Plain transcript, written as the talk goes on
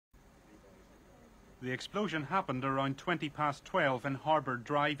The explosion happened around 12:20 in Harbour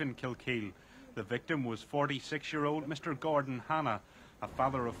Drive in Kilkeel. The victim was 46-year-old Mr. Gordon Hanna, a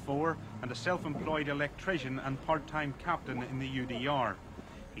father of 4 and a self-employed electrician and part-time captain in the UDR.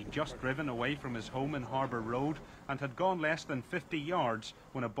 He'd just driven away from his home in Harbour Road and had gone less than 50 yards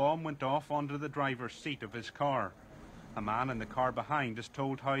when a bomb went off onto the driver's seat of his car. A man in the car behind is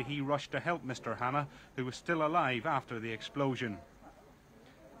told how he rushed to help Mr. Hanna, who was still alive after the explosion.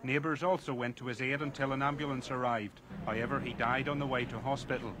 Neighbours also went to his aid until an ambulance arrived. However, he died on the way to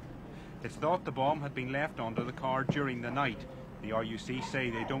hospital. It's thought the bomb had been left onto the car during the night. The RUC say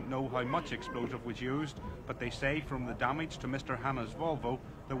they don't know how much explosive was used, but they say from the damage to Mr. Hanna's Volvo,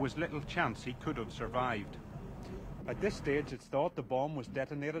 there was little chance he could have survived. At this stage, it's thought the bomb was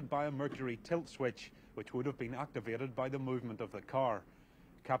detonated by a mercury tilt switch, which would have been activated by the movement of the car.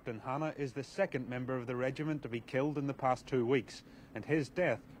 Captain Hanna is the second member of the regiment to be killed in the past 2 weeks, and his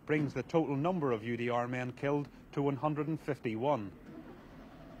death brings the total number of UDR men killed to 151.